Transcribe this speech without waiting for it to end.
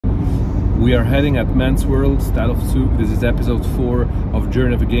We are heading at Men's World, Style of Zug. This is episode 4 of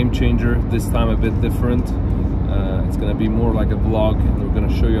Journey of a Game Changer. This time a bit different. It's gonna be more like a vlog, and we're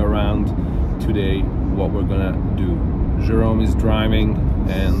gonna show you around today what we're gonna do. Jerome is driving,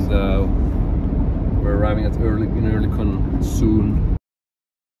 and we're arriving at Oerlikon soon.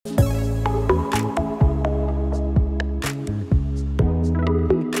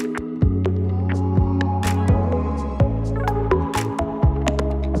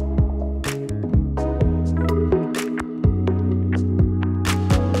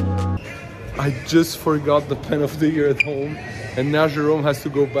 I just forgot the pen of the year at home, and now Jerome has to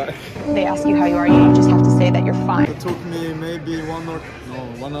go back. They ask you how you are, you just have to say that you're fine. It took me maybe 1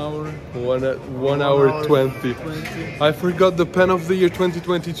 hour. 1 hour 20. I forgot the pen of the year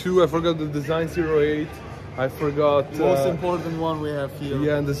 2022. I forgot the design 08. I forgot the most important one we have here.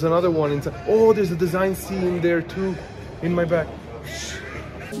 Yeah, and there's another one inside. Oh, there's a design C in there too, in my bag.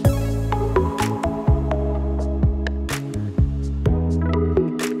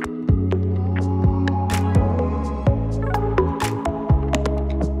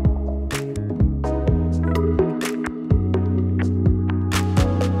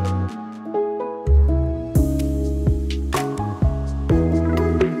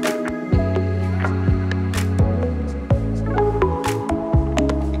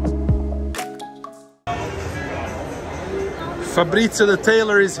 Fabrizio the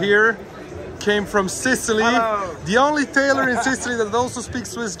tailor is here, came from Sicily. Hello. The only tailor in Sicily that also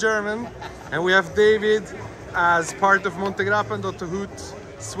speaks Swiss German. And we have David as part of Montegrappa and Otto Hut,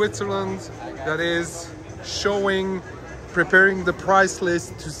 Switzerland, that is preparing the price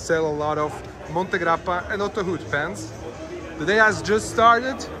list to sell a lot of Montegrappa and Otto Hut pens. The day has just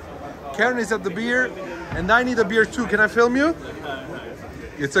started. Karen is at the beer, and I need a beer too. Can I film you?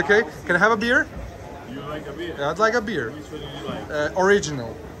 It's okay. Can I have a beer? You like a beer? I'd like a beer. Which one do you like?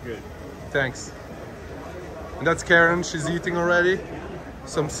 Original. Good. Thanks. And that's Karen. She's eating already.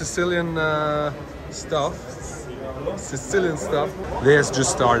 Some Sicilian stuff. Sicilian stuff. Day has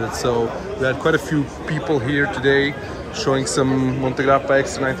just started, so we had quite a few people here today showing some Montegrappa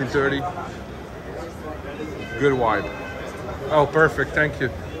Extra 1930. Good vibe. Oh, perfect. Thank you.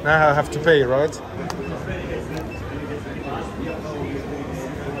 Now I have to pay, right?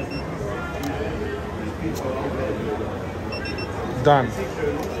 Done.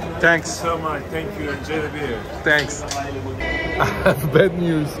 Thanks so much. Thank you. Enjoy the beer. Thanks. I have bad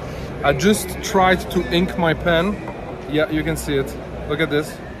news. I just tried to ink my pen. Yeah, you can see it. Look at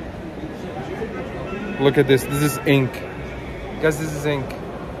this. Look at this. This is ink. Guys, this is ink.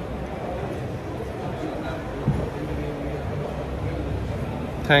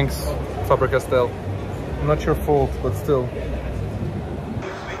 Thanks, Faber-Castell. Not your fault, but still.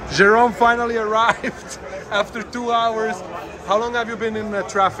 Jerome finally arrived after 2 hours. How long have you been in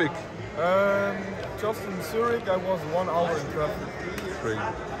traffic? Just in Zurich, I was 1 hour in traffic.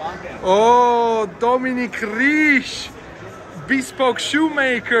 Oh, Dominic Riesch, bespoke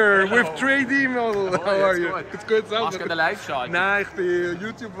shoemaker with 3D model. How are you? It's good. Machst du live schauen? Nein, ich bin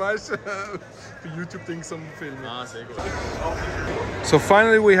YouTube, weißt du? Für YouTube Dings am Filmen. Ah, sehr gut. So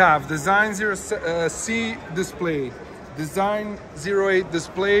finally we have Design C displayed, Design 08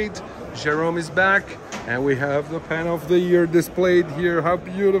 displayed. Jerome is back, and we have the pen of the year displayed here. How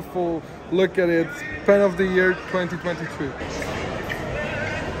beautiful! Look at it, pen of the year 2022.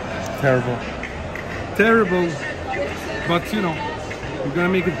 Terrible, terrible, but you know, we're gonna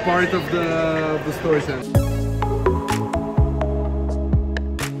make it part of the story sense.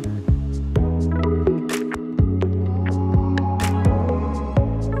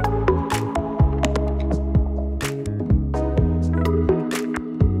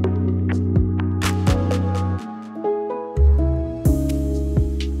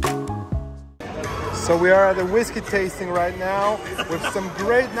 So we are at a whiskey tasting right now with some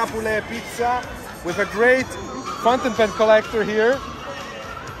great Napolè pizza, with a great fountain pen collector here,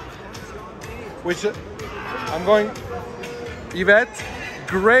 which I'm going, Yvette,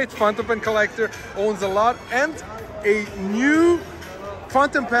 great fountain pen collector, owns a lot, and a new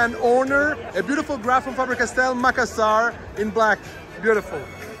fountain pen owner, a beautiful graph from Faber-Castell, Makassar, in black, beautiful.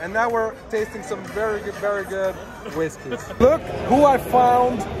 And now we're tasting some very good whiskeys. Look who I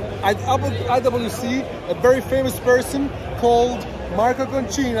found at IWC, a very famous person called Marco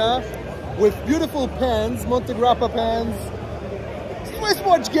Concina, with beautiful pens, Montegrappa pens.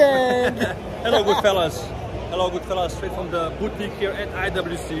 SwissWatchGang! Hello, Goodfellas. Hello, Goodfellas, straight from the boutique here at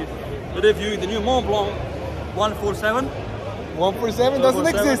IWC. We review the new Mont Blanc 147. 147 doesn't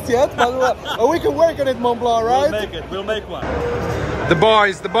exist yet, but we can work on it, Mont Blanc, right? We'll make it, we'll make one. The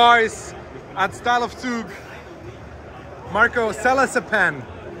boys at Style of Zug. Marco, sell us a pen.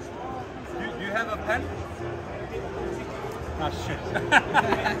 pen? Ah, shit.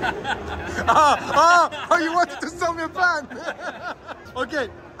 Oh, you wanted to sell me a pen? Okay,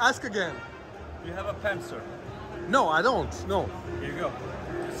 ask again. You have a pen, sir? No, I don't. No. Here you go.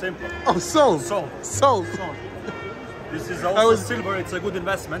 Simple. Oh, sold. Sold. Sold. Sold. This is also silver. It's a good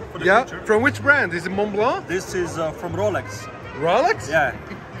investment for the future. From which brand? Is it Mont Blanc? This is from Rolex. Rolex? Yeah.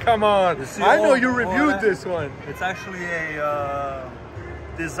 Come on. I know you reviewed Rolex. this one. It's actually a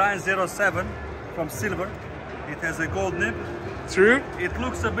Design 07 from silver. It has a gold nib. True. It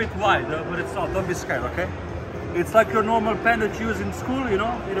looks a bit wide, but it's not. Don't be scared, okay? It's like your normal pen that you use in school, you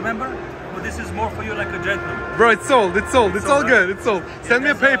know? You remember? But this is more for you like a gentleman. Bro, it's sold. It's sold. It's all good. It's sold. Send me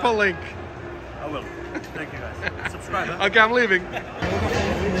a PayPal link. I will. Thank you guys. Subscribe. Huh? Okay, I'm leaving.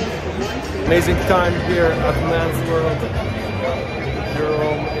 Amazing time here at Man's World.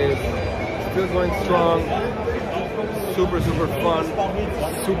 Jerome is still going strong. Super fun.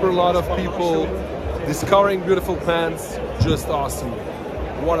 Super lot of people discovering beautiful pens. Just awesome.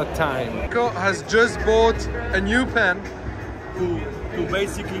 What a time. Nico has just bought a new pen To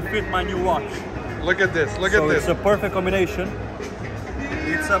basically fit my new watch. Look at this. Look at this. It's a perfect combination.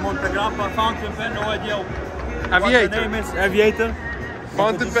 It's a Montegrappa fountain pen. No idea what the name is. Aviator.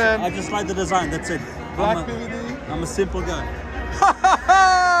 Fountain pen. I just like the design. That's it. Black PVD. I'm a simple guy.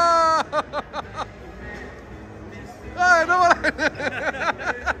 I know what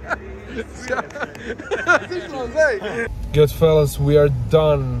Goodfellas, we are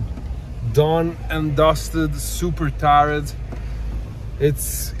done. Done and dusted, super tired.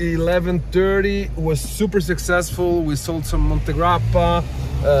 It's 11:30, it was super successful. We sold some Montegrappa,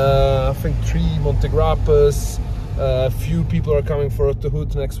 I think 3 Montegrappas. A few people are coming for the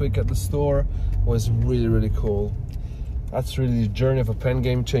hood next week at the store. It was really cool. That's really the journey of a pen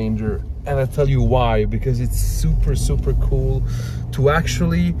game changer. And I tell you why, because it's super cool to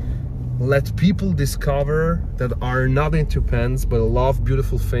actually let people discover that are not into pens but love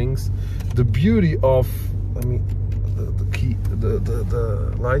beautiful things. The beauty of, I mean,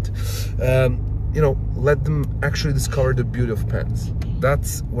 the light, you know, let them actually discover the beauty of pens.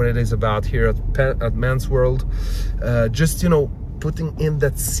 That's what it is about here at Man's World. Just, you know, putting in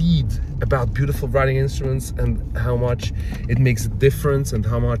that seed about beautiful writing instruments and how much it makes a difference and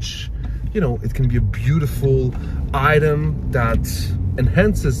how much, you know, it can be a beautiful item that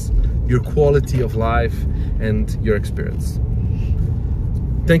enhances your quality of life and your experience.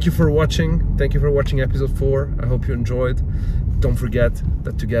 Thank you for watching. Thank you for watching episode 4. I hope you enjoyed. Don't forget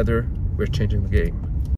that together we're changing the game.